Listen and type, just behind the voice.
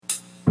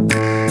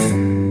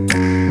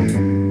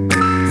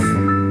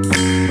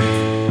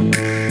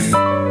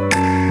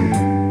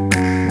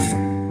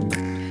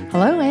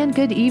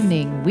good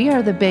evening. We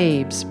are the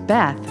Babes,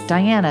 Beth,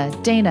 Diana,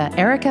 Dana,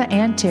 Erica,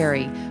 and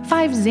Terry.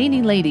 5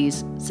 zany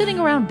ladies sitting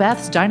around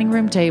Beth's dining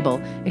room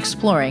table,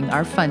 exploring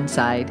our fun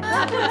side.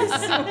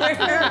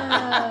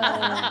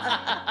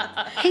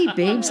 Hey,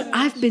 babes,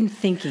 I've been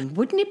thinking,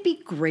 wouldn't it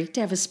be great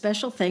to have a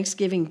special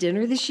Thanksgiving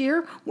dinner this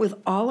year with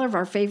all of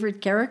our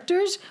favorite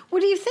characters? What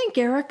do you think,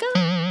 Erica?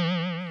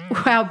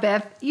 Wow,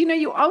 Beth,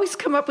 you always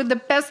come up with the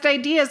best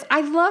ideas.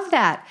 I love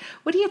that.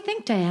 What do you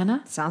think,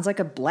 Diana? Sounds like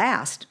a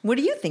blast. What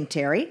do you think,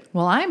 Terry?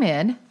 Well, I'm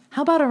in.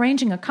 How about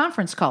arranging a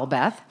conference call,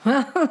 Beth?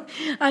 Well,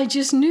 I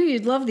just knew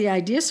you'd love the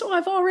idea, so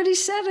I've already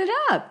set it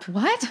up.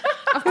 What?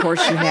 Of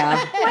course you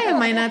have. Why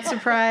am I not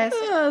surprised?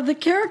 The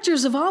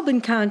characters have all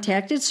been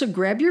contacted, so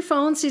grab your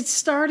phones. It's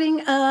starting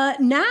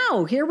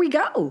now. Here we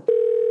go.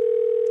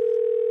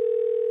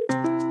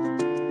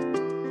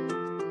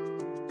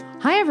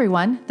 Hi,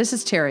 everyone. This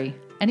is Terry.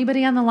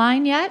 Anybody on the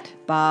line yet?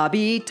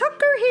 Bobby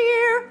Tucker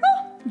here.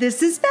 Oh,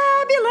 this is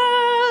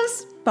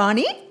fabulous.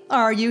 Bonnie,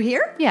 are you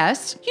here?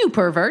 Yes, you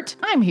pervert.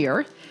 I'm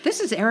here. This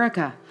is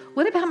Erica.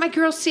 What about my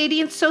girls Sadie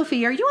and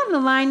Sophie? Are you on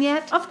the line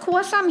yet? Of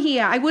course I'm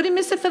here. I wouldn't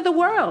miss it for the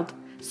world.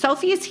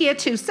 Sophie is here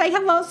too. Say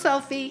hello,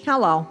 Sophie.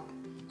 Hello.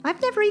 I've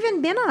never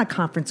even been on a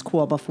conference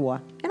call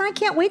before, and I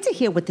can't wait to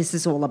hear what this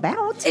is all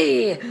about.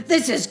 Hey,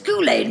 this is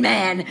Kool-Aid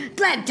Man.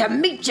 Glad to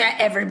meet you,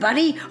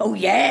 everybody. Oh,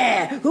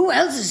 yeah. Who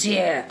else is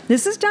here?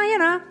 This is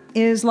Diana.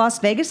 Is Las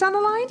Vegas on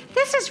the line?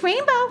 This is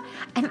Rainbow,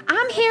 and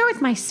I'm here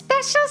with my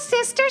special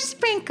sister,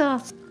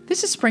 Sprinkles.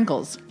 This is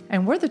Sprinkles,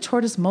 and we're the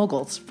Tortoise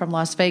Moguls from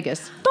Las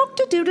Vegas.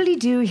 Dr.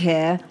 Doodly-Doo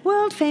here,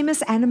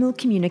 world-famous animal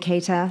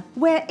communicator.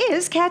 Where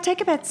is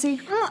Caretaker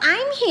Betsy? Oh,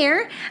 I'm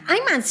here.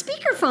 I'm on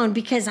speakerphone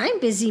because I'm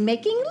busy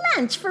making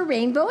lunch for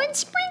Rainbow and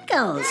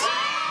Sprinkles.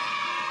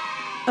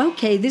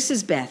 Okay, this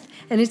is Beth,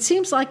 and it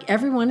seems like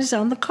everyone is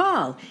on the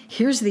call.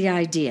 Here's the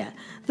idea.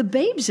 The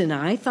Babes and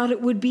I thought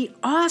it would be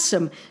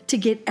awesome to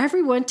get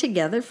everyone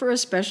together for a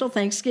special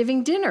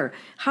Thanksgiving dinner.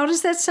 How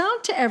does that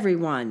sound to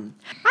everyone?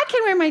 I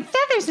can wear my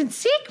feathers and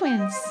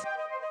sequins.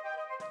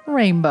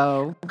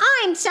 Rainbow.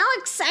 I'm so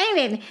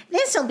excited.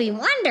 This will be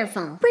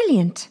wonderful.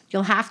 Brilliant.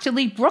 You'll have to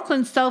leave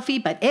Brooklyn, Sophie,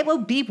 but it will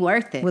be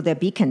worth it. Will there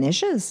be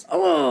knishes?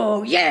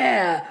 Oh,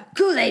 yeah.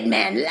 Kool-Aid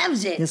Man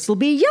loves it. This will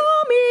be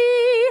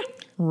yummy.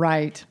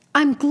 Right.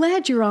 I'm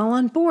glad you're all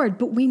on board,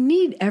 but we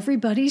need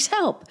everybody's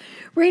help.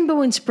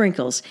 Rainbow and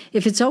Sprinkles,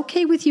 if it's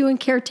okay with you and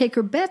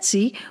Caretaker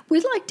Betsy,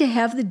 we'd like to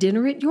have the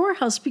dinner at your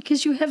house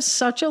because you have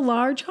such a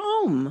large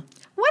home.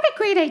 What a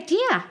great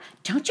idea.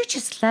 Don't you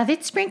just love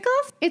it,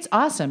 Sprinkles? It's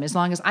awesome as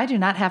long as I do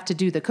not have to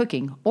do the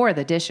cooking or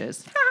the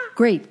dishes.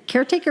 Great.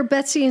 Caretaker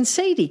Betsy and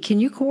Sadie, can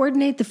you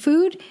coordinate the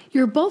food?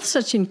 You're both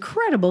such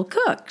incredible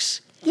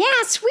cooks.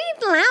 Yes,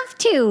 we'd love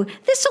to.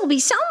 This will be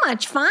so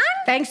much fun.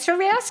 Thanks for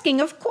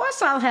asking. Of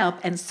course I'll help,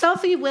 and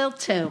Sophie will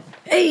too.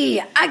 Hey,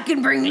 I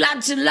can bring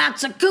lots and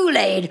lots of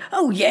Kool-Aid.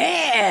 Oh,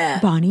 yeah.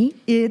 Bonnie,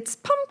 it's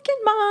pumpkin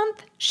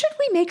month. Should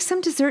we make some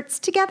desserts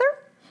together?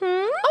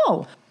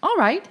 Oh, all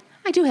right.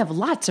 I do have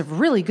lots of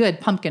really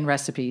good pumpkin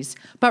recipes,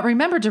 but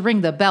remember to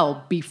ring the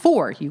bell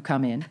before you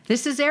come in.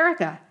 This is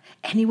Erica.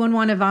 Anyone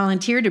want to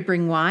volunteer to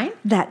bring wine?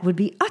 That would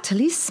be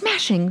utterly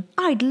smashing.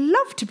 I'd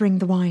love to bring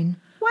the wine.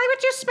 Why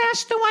would you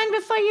smash the wine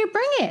before you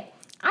bring it?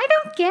 I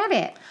don't get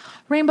it.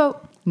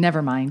 Rainbow,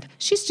 never mind.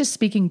 She's just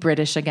speaking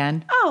British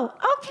again. Oh,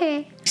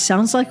 okay.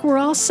 Sounds like we're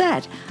all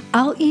set.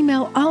 I'll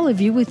email all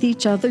of you with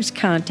each other's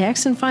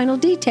contacts and final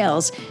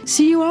details.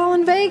 See you all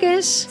in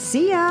Vegas.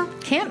 See ya.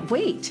 Can't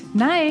wait.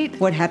 Night.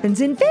 What happens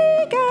in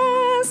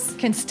Vegas?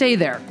 Can stay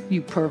there,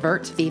 you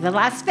pervert. Viva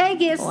Las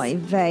Vegas. Oy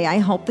vey, I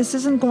hope this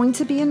isn't going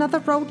to be another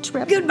road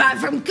trip. Goodbye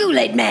from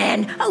Kool-Aid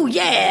Man. Oh,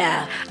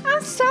 yeah.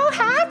 I'm so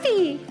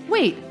happy.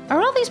 Wait,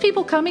 are all these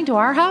people coming to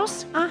our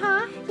house?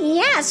 Uh-huh.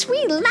 Yes,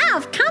 we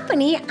love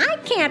company. I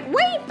can't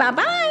wait.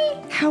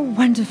 Bye-bye. How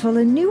wonderful,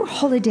 a new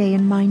holiday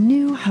in my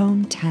new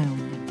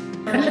hometown.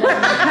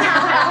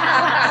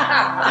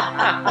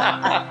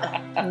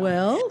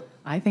 Well,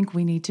 I think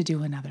we need to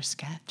do another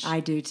sketch. I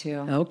do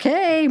too.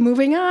 okay,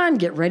 moving on.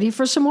 Get ready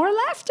for some more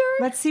laughter.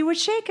 Let's see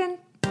what's shaking.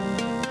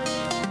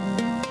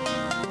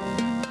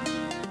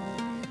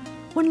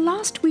 When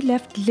last we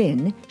left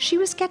Lynn, she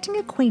was getting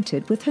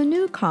acquainted with her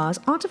new car's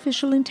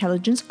artificial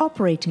intelligence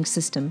operating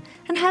system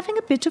and having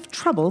a bit of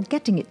trouble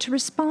getting it to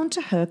respond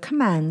to her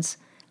commands.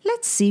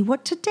 Let's see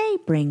what today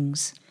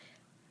brings.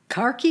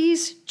 Car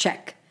keys?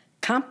 Check.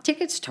 Comp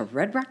tickets to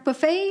Red Rock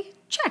Buffet?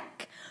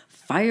 Check.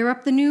 Fire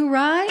up the new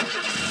ride?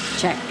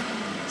 Check.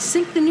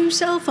 Sync the new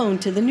cell phone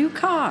to the new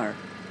car?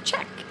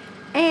 Check.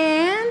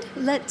 And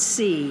let's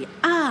see.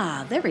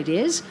 There it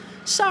is.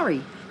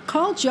 Sorry.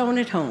 Call Joan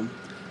at home.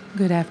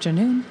 Good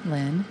afternoon,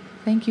 Lynn.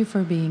 Thank you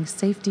for being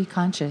safety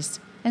conscious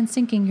and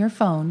syncing your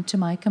phone to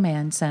my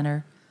command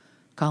center.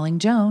 Calling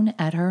Joan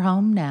at her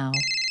home now.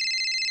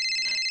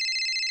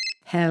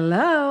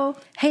 Hello.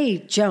 Hey,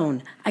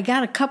 Joan, I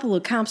got a couple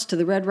of comps to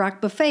the Red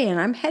Rock Buffet,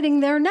 and I'm heading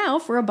there now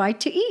for a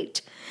bite to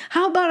eat.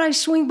 How about I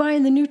swing by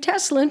in the new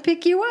Tesla and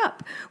pick you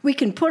up? We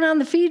can put on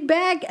the feed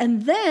bag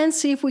and then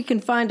see if we can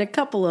find a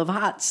couple of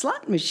hot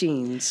slot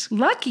machines.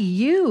 Lucky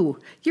you.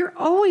 You're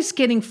always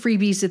getting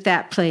freebies at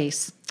that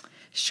place.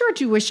 Sure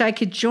do wish I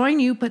could join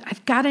you, but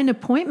I've got an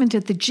appointment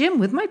at the gym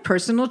with my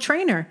personal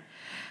trainer.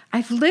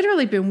 I've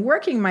literally been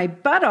working my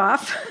butt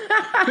off,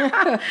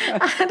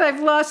 and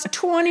I've lost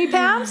 20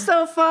 pounds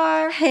so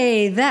far.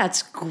 Hey,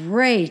 that's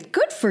great.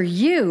 Good for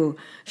you.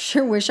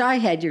 Sure wish I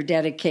had your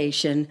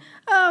dedication.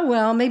 Oh,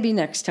 well, maybe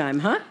next time,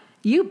 huh?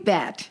 You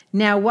bet.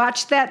 Now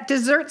watch that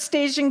dessert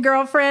station,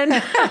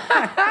 girlfriend.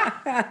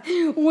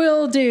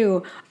 Will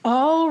do.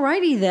 All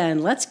righty then.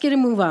 Let's get a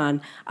move on.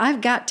 I've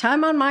got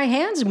time on my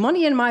hands,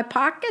 money in my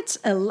pockets,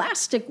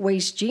 elastic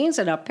waist jeans,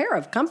 and a pair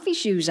of comfy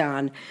shoes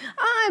on.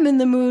 I'm in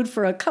the mood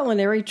for a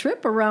culinary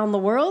trip around the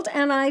world,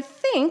 and I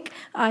think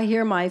I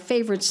hear my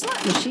favorite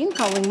slot machine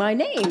calling my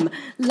name.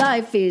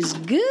 Life is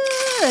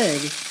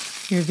good.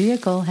 Your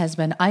vehicle has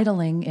been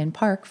idling in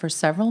park for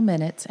several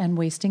minutes and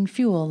wasting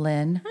fuel,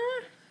 Lynn.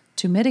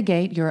 To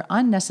mitigate your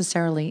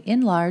unnecessarily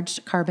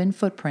enlarged carbon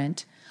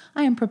footprint,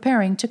 I am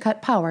preparing to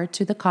cut power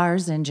to the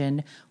car's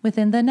engine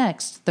within the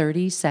next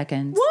 30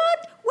 seconds.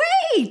 What?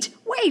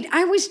 Wait,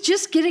 I was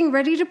just getting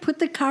ready to put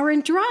the car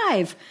in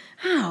drive.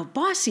 Oh,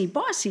 bossy. Who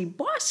do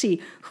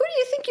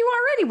you think you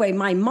are anyway?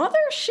 My mother?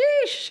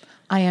 Sheesh.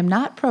 I am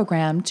not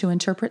programmed to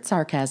interpret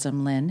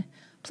sarcasm, Lynn.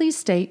 Please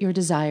state your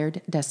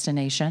desired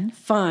destination.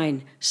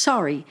 Fine.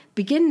 Sorry.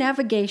 Begin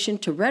navigation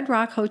to Red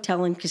Rock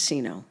Hotel and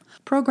Casino.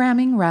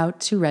 Programming route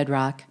to Red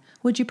Rock.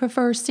 Would you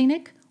prefer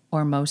scenic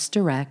or most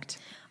direct?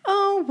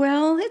 Oh,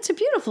 well, it's a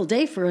beautiful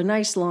day for a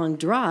nice long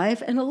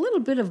drive, and a little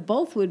bit of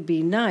both would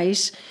be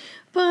nice.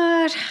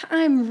 But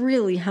I'm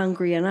really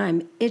hungry, and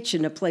I'm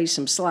itching to play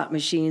some slot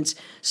machines,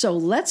 so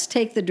let's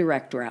take the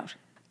direct route.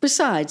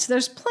 Besides,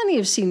 there's plenty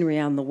of scenery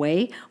on the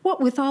way.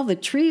 What with all the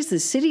trees the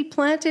city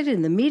planted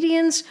in the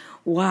medians,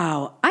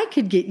 wow, I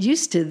could get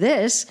used to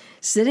this,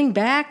 sitting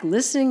back,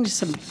 listening to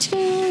some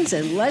tunes,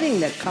 and letting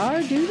the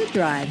car do the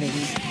driving.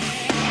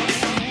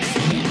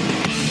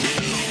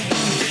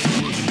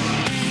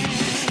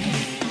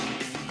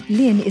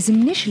 Lynn is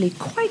initially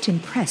quite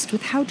impressed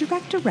with how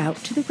direct a route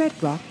to the Red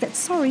Rock that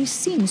Sorry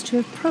seems to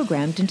have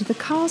programmed into the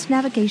car's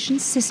navigation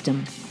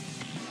system.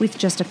 With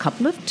just a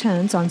couple of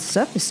turns on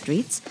surface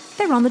streets,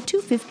 they're on the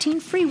 215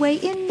 freeway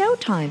in no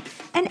time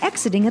and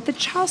exiting at the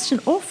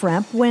Charleston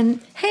off-ramp when...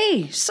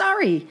 Hey,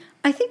 sorry.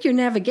 I think your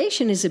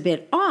navigation is a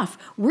bit off.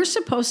 We're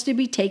supposed to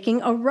be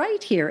taking a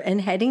right here and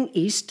heading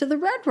east to the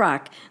Red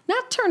Rock,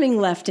 not turning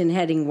left and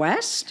heading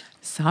west.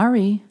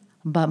 Sorry,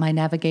 but my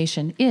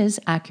navigation is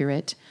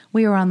accurate.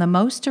 We are on the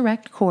most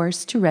direct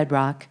course to Red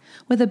Rock,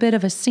 with a bit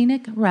of a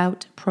scenic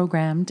route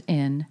programmed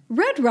in.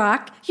 Red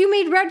Rock? You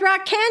mean Red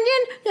Rock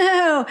Canyon?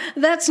 No,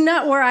 that's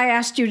not where I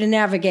asked you to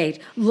navigate.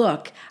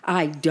 Look,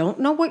 I don't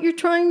know what you're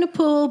trying to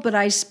pull, but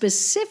I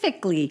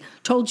specifically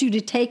told you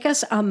to take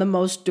us on the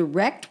most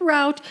direct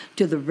route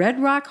to the Red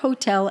Rock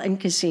Hotel and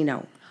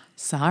Casino.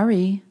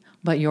 Sorry,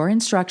 but your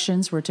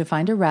instructions were to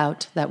find a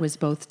route that was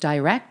both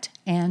direct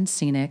and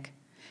scenic.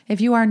 If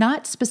you are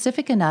not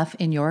specific enough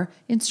in your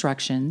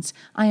instructions,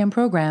 I am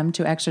programmed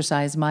to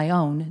exercise my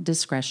own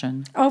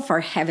discretion. Oh,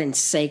 for heaven's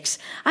sakes.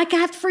 I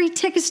got free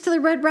tickets to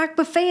the Red Rock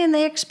Buffet and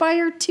they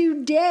expire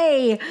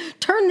today.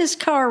 Turn this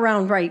car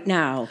around right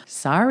now.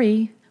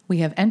 Sorry, we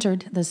have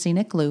entered the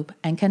scenic loop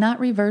and cannot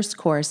reverse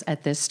course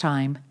at this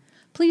time.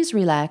 Please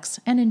relax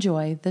and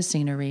enjoy the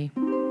scenery.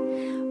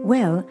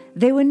 Well,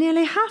 they were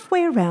nearly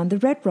halfway around the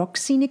Red Rock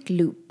Scenic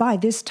Loop by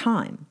this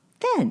time.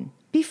 Then,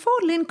 before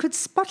Lynn could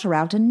sputter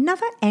out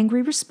another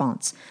angry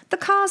response, the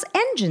car's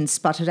engine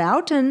sputtered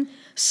out and...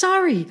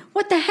 Sorry,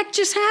 what the heck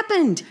just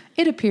happened?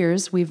 It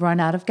appears we've run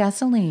out of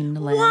gasoline,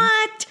 Lynn.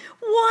 What?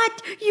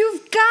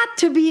 You've got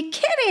to be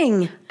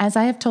kidding! As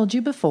I have told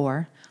you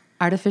before,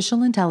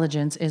 artificial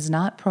intelligence is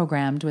not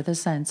programmed with a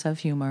sense of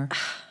humor.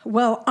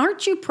 Well,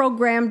 aren't you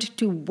programmed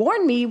to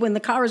warn me when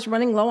the car is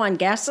running low on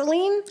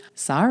gasoline?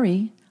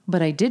 Sorry,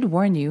 but I did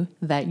warn you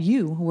that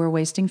you were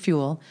wasting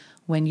fuel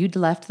when you'd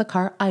left the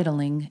car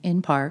idling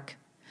in park.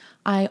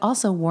 I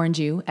also warned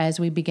you as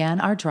we began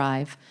our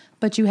drive,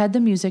 but you had the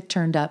music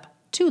turned up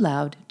too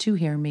loud to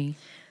hear me.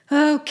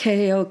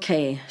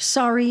 Okay.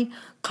 Sorry.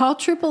 Call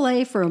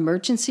AAA for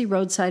emergency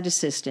roadside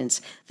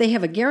assistance. They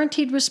have a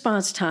guaranteed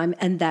response time,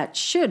 and that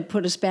should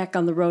put us back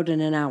on the road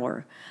in an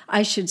hour.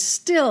 I should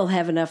still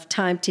have enough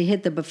time to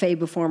hit the buffet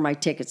before my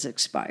tickets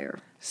expire.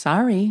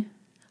 Sorry,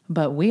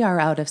 but we are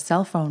out of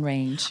cell phone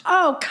range.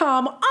 Oh,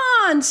 come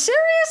on!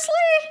 Seriously?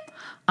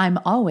 I'm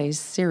always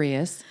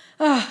serious.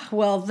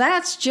 Well,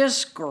 that's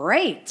just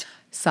great.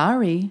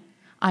 Sorry,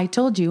 I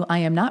told you I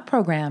am not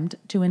programmed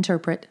to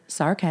interpret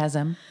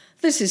sarcasm.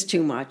 This is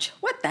too much.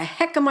 What the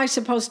heck am I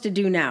supposed to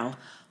do now?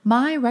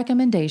 My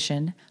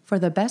recommendation for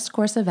the best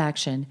course of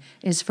action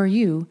is for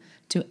you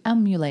to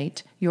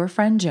emulate your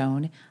friend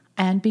Joan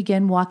and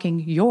begin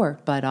walking your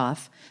butt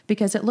off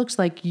because it looks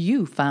like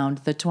you found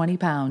the 20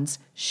 pounds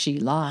she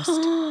lost.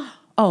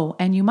 Oh,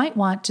 and you might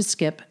want to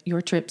skip your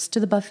trips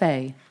to the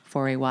buffet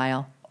for a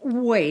while.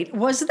 Wait,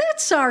 was that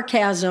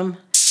sarcasm?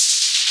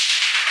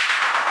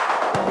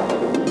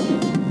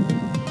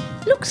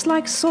 Looks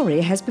like Sorry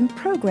has been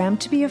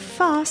programmed to be a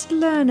fast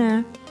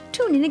learner.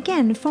 Tune in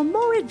again for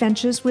more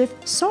adventures with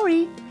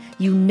Sorry.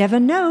 You never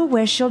know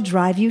where she'll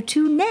drive you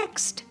to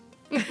next.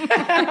 That's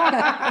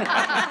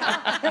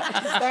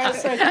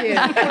so cute.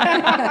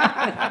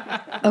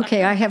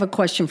 Okay, I have a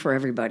question for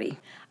everybody.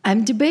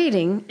 I'm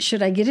debating,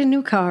 should I get a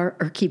new car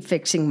or keep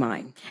fixing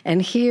mine?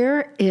 And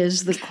here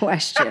is the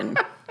question.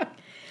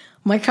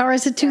 My car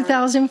is a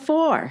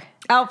 2004.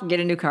 Oh, get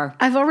a new car.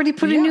 I've already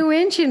put a new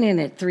engine in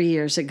it 3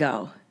 years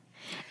ago.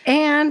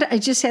 And I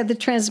just had the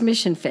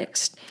transmission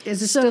fixed.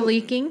 Is it still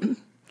leaking?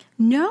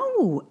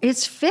 No,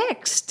 it's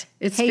fixed.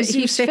 He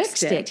Jesus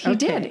fixed it. He Okay.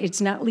 did.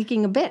 It's not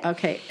leaking a bit.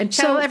 Okay. And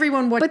tell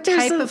everyone what but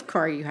there's type of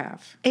car you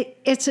have.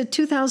 It's a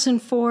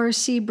 2004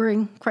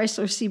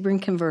 Chrysler Sebring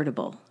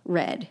convertible,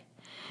 red.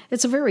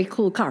 It's a very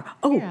cool car.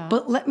 Oh,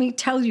 but let me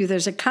tell you,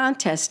 there's a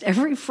contest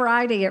every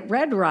Friday at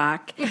Red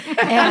Rock, and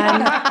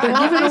they're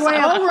giving away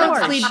a All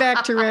roads lead Porsche.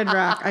 back to Red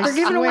Rock. They're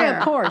giving away a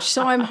Porsche,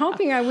 so I'm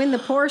hoping I win the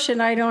Porsche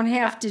and I don't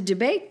have to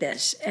debate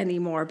this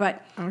anymore.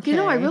 But, I Okay.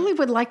 really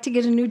would like to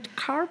get a new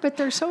car, but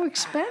they're so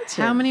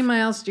expensive. How many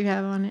miles do you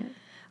have on it?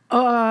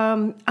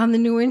 On the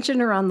new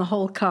engine or on the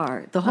whole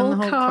car? The whole,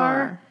 whole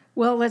car.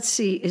 Well, let's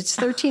see. It's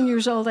 13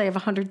 years old. I have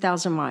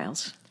 100,000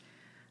 miles.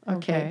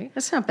 Okay.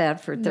 That's not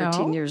bad for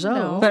 13 years old.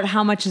 no. But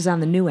how much is on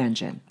the new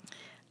engine?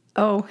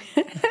 Oh,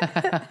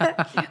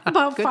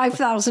 about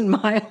 5,000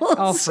 miles.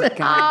 Oh, for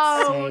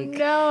God's sake.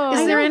 no.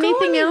 Is there don't go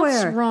anything else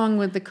anywhere. wrong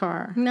with the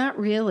car? Not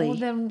really. Well,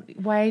 then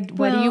why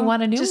do you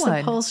want a new just one?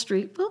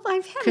 upholstery. Well,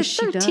 I've had it 'Cause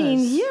she 13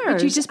 does. years.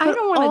 But you just I put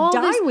don't all want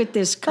to die this- with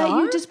this car. But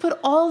you just put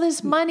all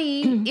this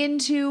money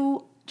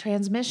into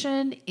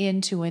transmission,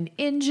 into an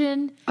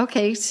engine.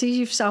 Okay, see,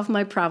 you've solved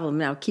my problem.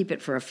 Now keep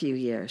it for a few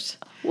years.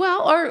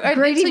 Well, or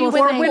Grady until you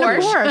will win a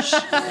thank you.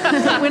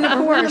 Porsche. Win a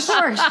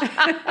Porsche.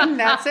 Porsche.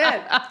 That's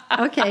it.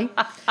 Okay.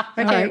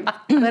 Okay.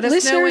 Let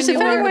us know when Listeners, you if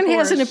win a anyone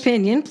has an Porsche.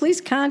 opinion, please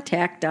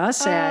contact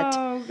us at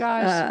Oh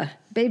gosh.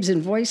 Babes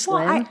in Voiceland.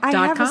 Well,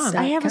 I have .com.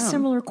 I have a .com.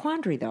 similar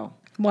quandary, though.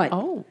 What?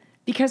 Oh.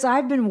 Because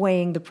I've been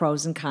weighing the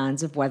pros and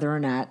cons of whether or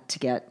not to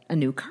get a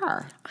new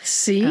car.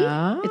 See?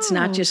 It's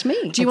not just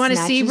me. Do you want a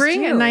not just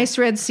Sebring? A you. nice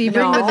red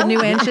Sebring with a new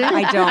engine?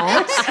 I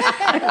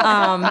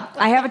don't.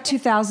 I have a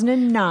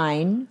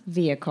 2009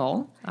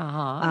 vehicle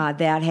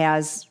that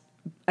has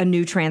a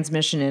new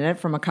transmission in it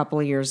from a couple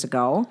of years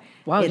ago.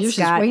 Wow, It's yours is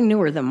got way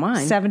newer than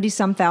mine.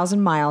 70-some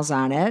thousand miles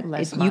on it.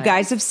 Less You miles.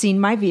 guys have seen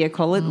my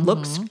vehicle. It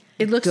looks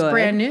It looks good.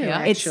 brand new,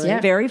 It's actually.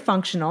 very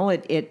functional.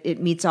 It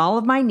meets all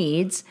of my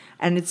needs,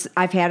 and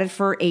I've had it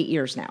for 8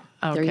 years now.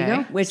 There you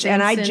go. Same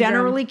And I syndrome.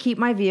 generally keep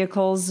my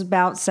vehicles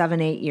about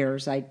 7-8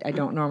 years. I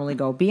don't normally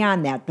go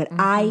beyond that, but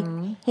I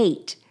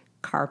hate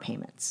car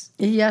payments.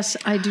 Yes,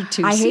 I do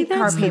too. I See, hate car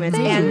that's the payments,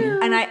 thing.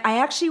 and I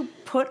actually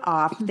put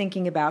off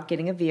thinking about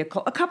getting a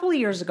vehicle a couple of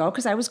years ago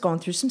because I was going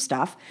through some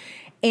stuff,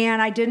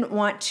 and I didn't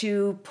want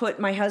to put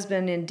my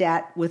husband in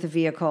debt with a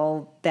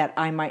vehicle that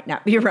I might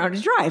not be around to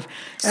drive.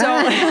 So,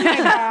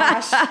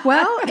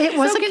 Well, it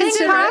was a think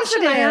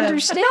consideration. I positive.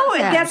 understand no,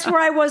 that. that's where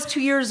I was 2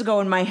 years ago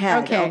in my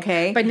head.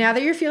 Okay, But now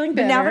that you're feeling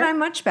better. now that I'm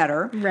much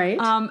better, Right.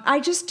 I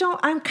just don't.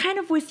 I'm kind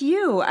of with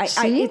you.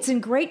 See? It's in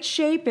great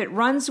shape. It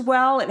runs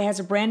well. It has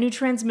a brand new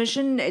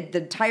transmission.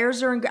 The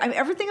tires are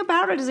everything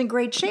about it is in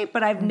great shape.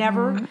 But I've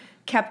never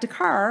kept a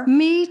car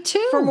Me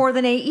too. for more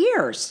than 8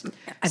 years.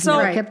 I've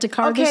never kept a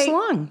car this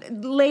long.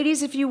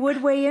 Ladies, if you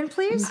would weigh in,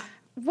 please.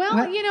 Well,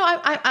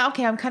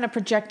 I'm kind of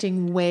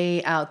projecting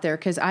way out there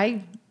because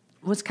I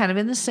was kind of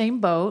in the same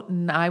boat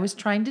and I was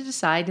trying to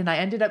decide and I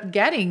ended up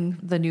getting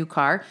the new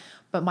car,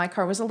 but my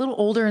car was a little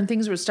older and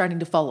things were starting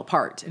to fall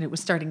apart and it was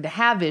starting to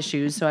have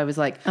issues. So I was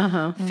like,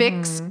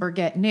 fix or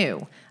get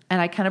new.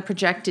 And I kind of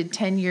projected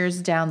 10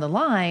 years down the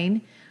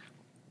line,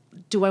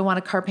 do I want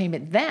a car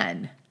payment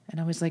then? And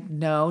I was like,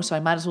 no, so I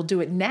might as well do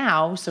it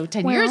now. So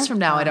 10 years from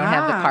now, I don't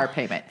have the car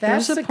payment.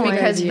 That's There's a a point. good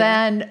Because idea.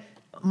 then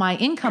my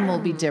income will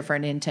be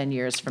different in 10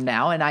 years from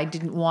now. And I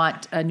didn't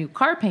want a new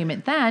car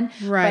payment then.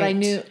 But I Right.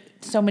 knew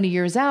so many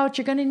years out,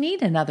 you're going to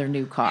need another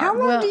new car. How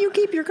long do you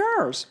keep your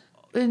cars?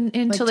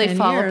 Until Like they 10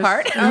 fall years.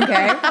 apart.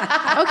 Okay.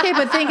 Okay,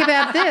 but think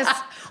about this.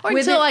 Or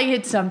With until it- I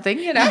hit something,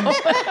 you know.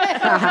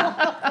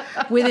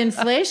 With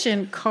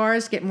inflation,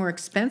 cars get more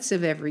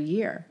expensive every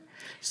year.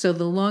 So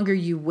the longer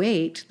you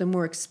wait, the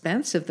more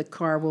expensive the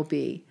car will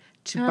be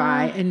to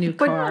buy a new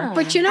car.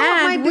 but you know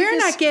what my and we're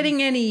biggest- not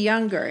getting any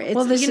younger. It's,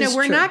 Well, this is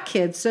we're true. not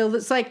kids. So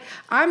it's like,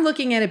 I'm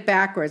looking at it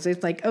backwards.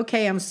 It's like,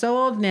 okay, I'm so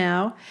old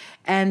now.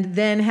 And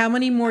then how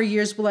many more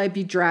years will I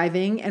be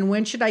driving? And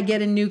when should I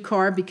get a new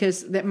car?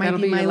 Because that might That'll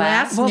be be my your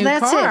last Well, new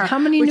that's car. it. How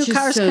many which new is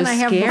cars so can I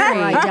have scary.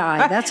 before I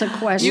die? That's a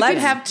question. You could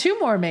have 2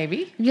 more,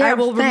 maybe. Yeah, I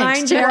will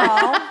thanks, remind you Tara.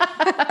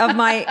 all of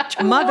my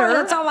mother,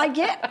 That's all I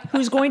get.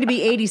 who's going to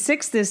be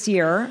 86 this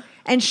year,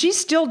 And she's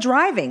still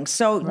driving.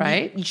 So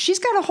Right. she's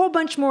got a whole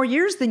bunch more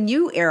years than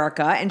you,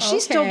 Erica, and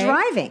she's still Okay.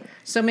 driving.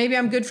 So maybe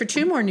I'm good for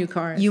 2 more new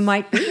cars. You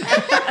might be.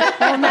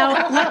 Well,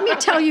 now, let me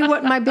tell you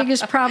what my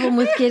biggest problem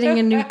with getting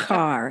a new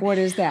car. What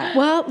is that?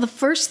 Well, the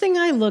first thing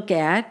I look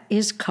at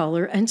is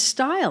color and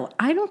style.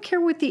 I don't care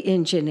what the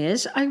engine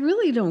is. I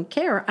really don't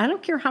care. I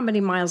don't care how many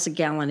miles a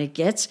gallon it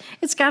gets.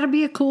 It's got to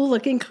be a cool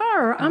looking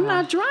car. Or I'm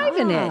not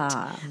driving it.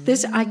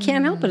 This I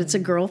can't help it. It's a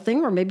girl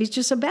thing, or maybe it's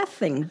just a Beth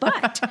thing.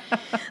 But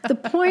the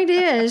point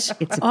is,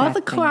 all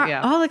the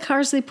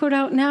cars they put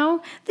out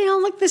now, they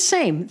all look the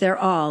same. They're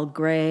all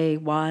gray,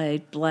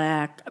 white,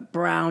 black,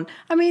 brown.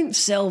 I mean,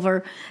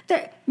 silver.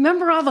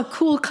 Remember all the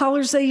cool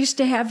colors they used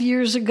to have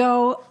years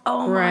ago?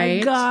 Oh, Right.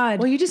 my God.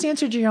 Well, you just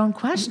answered your own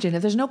question.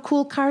 If there's no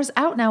cool cars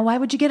out now, why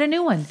would you get a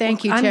new one?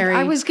 Thank you, Terry.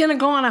 I was going to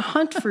go on a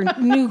hunt for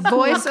new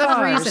Voice cool of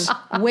cars. reason.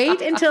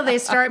 Wait until they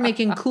start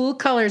making cool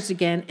colors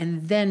again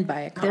and then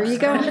buy a car. There you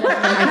go. I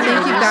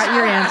think you got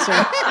your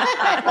answer.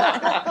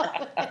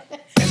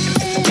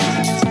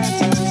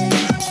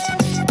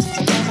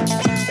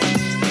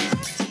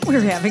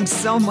 We're having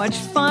so much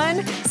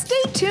fun.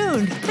 Stay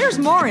tuned. There's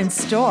more in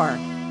store.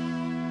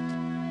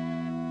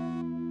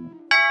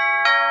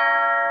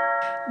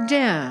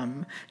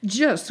 Damn.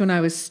 Just when I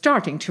was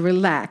starting to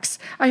relax.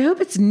 I hope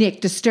it's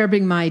Nick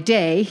disturbing my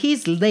day.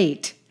 He's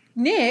late.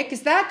 Nick,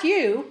 is that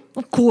you?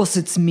 Of course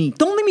it's me.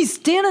 Don't leave me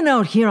standing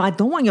out here. I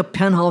don't want your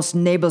penthouse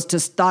neighbors to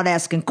start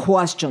asking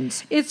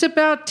questions. It's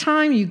about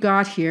time you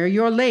got here.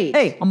 You're late.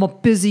 Hey, I'm a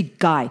busy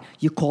guy.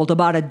 You called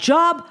about a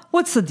job?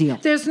 What's the deal?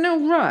 There's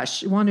no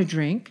rush. Want a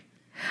drink?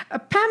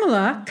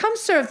 Pamela, come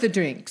serve the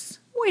drinks.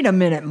 Wait a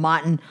minute,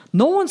 Martin.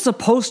 No one's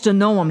supposed to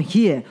know I'm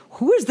here.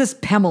 Who is this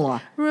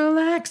Pamela?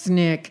 Relax,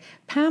 Nick.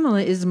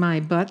 Pamela is my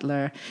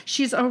butler.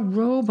 She's a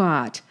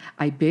robot.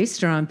 I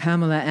based her on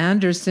Pamela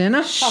Anderson.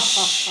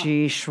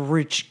 Sheesh,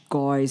 rich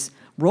guys.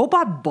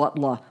 Robot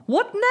butler.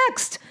 What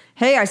next?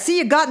 Hey, I see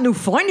you got new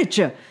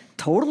furniture.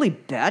 Totally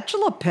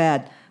bachelor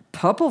pad.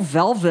 Purple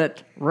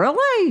velvet.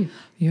 Really?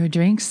 Your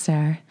drinks,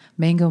 sir.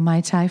 Mango Mai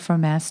Tai for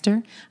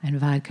Master and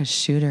vodka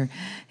shooter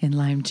in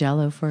lime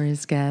jello for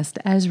his guest,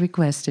 as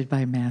requested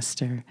by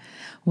Master.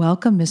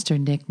 Welcome, Mr.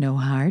 Nick No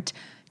Heart.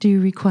 Do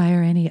you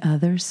require any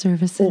other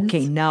services?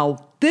 Okay,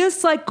 now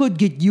this I could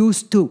get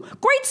used to.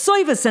 Great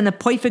service and a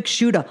perfect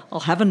shooter. I'll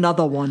have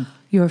another one.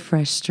 Your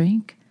fresh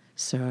drink,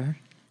 sir.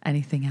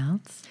 Anything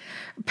else?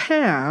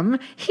 Pam,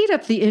 heat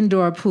up the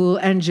indoor pool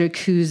and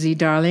jacuzzi,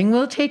 darling.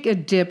 We'll take a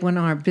dip when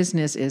our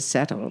business is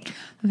settled.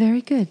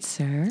 Very good,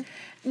 sir.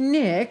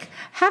 Nick,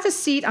 have a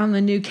seat on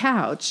the new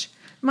couch.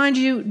 Mind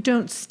you,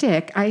 don't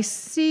stick. I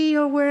see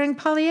you're wearing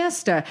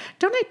polyester.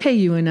 Don't I pay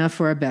you enough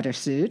for a better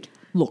suit?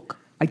 Look,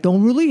 I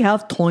don't really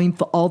have time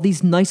for all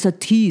these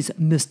niceties,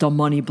 Mr.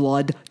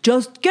 Moneyblood.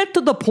 Just get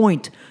to the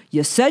point.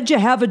 You said you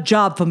have a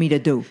job for me to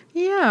do.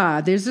 Yeah,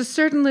 there's a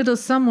certain little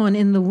someone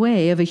in the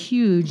way of a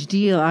huge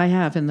deal I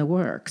have in the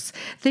works.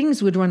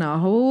 Things would run a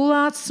whole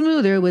lot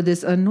smoother with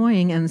this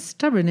annoying and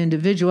stubborn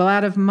individual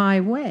out of my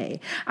way.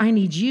 I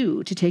need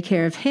you to take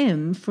care of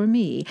him for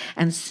me,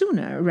 and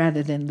sooner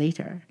rather than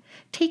later.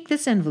 Take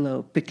this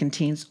envelope. It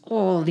contains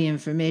all the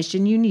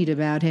information you need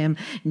about him.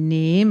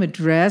 Name,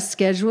 address,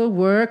 schedule,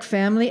 work,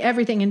 family,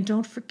 everything. And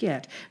don't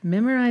forget,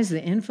 memorize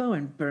the info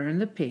and burn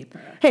the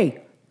paper.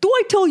 Hey, do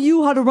I tell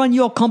you how to run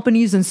your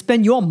companies and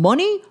spend your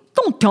money?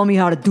 Don't tell me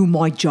how to do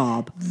my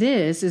job.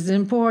 This is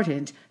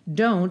important.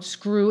 Don't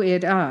screw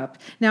it up.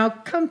 Now,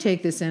 come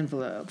take this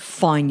envelope.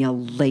 Fine, you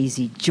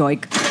lazy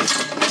jerk.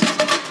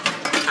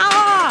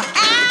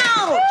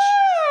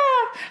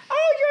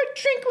 Oh, your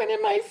drink went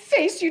in my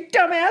face, you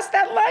dumbass.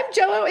 That lime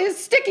jello is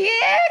sticky.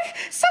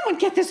 Someone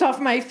get this off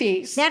my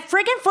face. That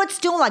friggin'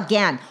 footstool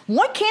again.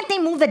 Why can't they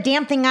move the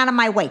damn thing out of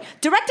my way?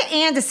 Director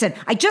Anderson,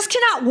 I just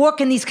cannot work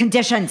in these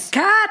conditions.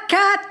 Cut.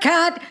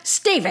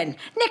 Stephen,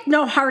 Nick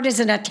No Heart is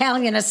an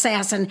Italian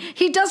assassin.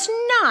 He does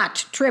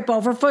not trip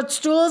over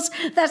footstools.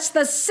 That's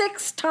the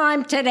 6th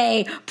time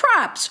today.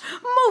 Props,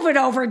 move it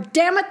over,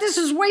 damn it. This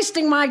is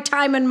wasting my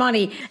time and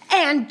money.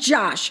 And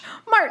Josh,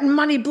 Martin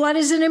Moneyblood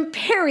is an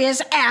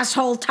imperious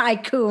asshole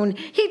tycoon.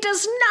 He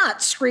does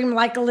not scream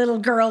like a little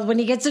girl when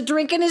he gets a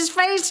drink in his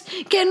face.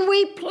 Can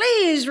we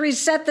please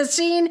reset the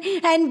scene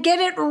and get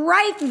it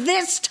right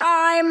this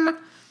time?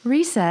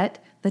 Reset.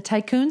 The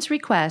Tycoon's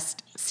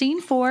request. Scene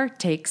 4,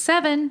 take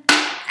 7.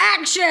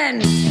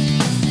 Action!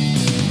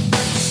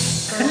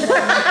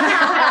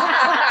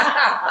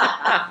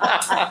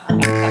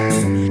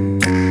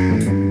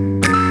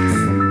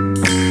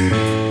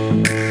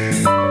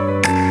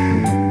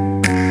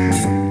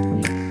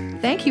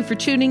 Thank you for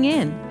tuning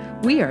in.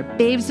 We are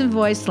Babes in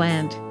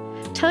Voiceland.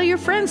 Tell your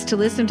friends to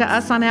listen to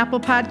us on Apple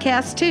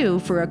Podcasts too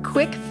for a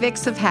quick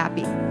fix of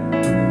happy.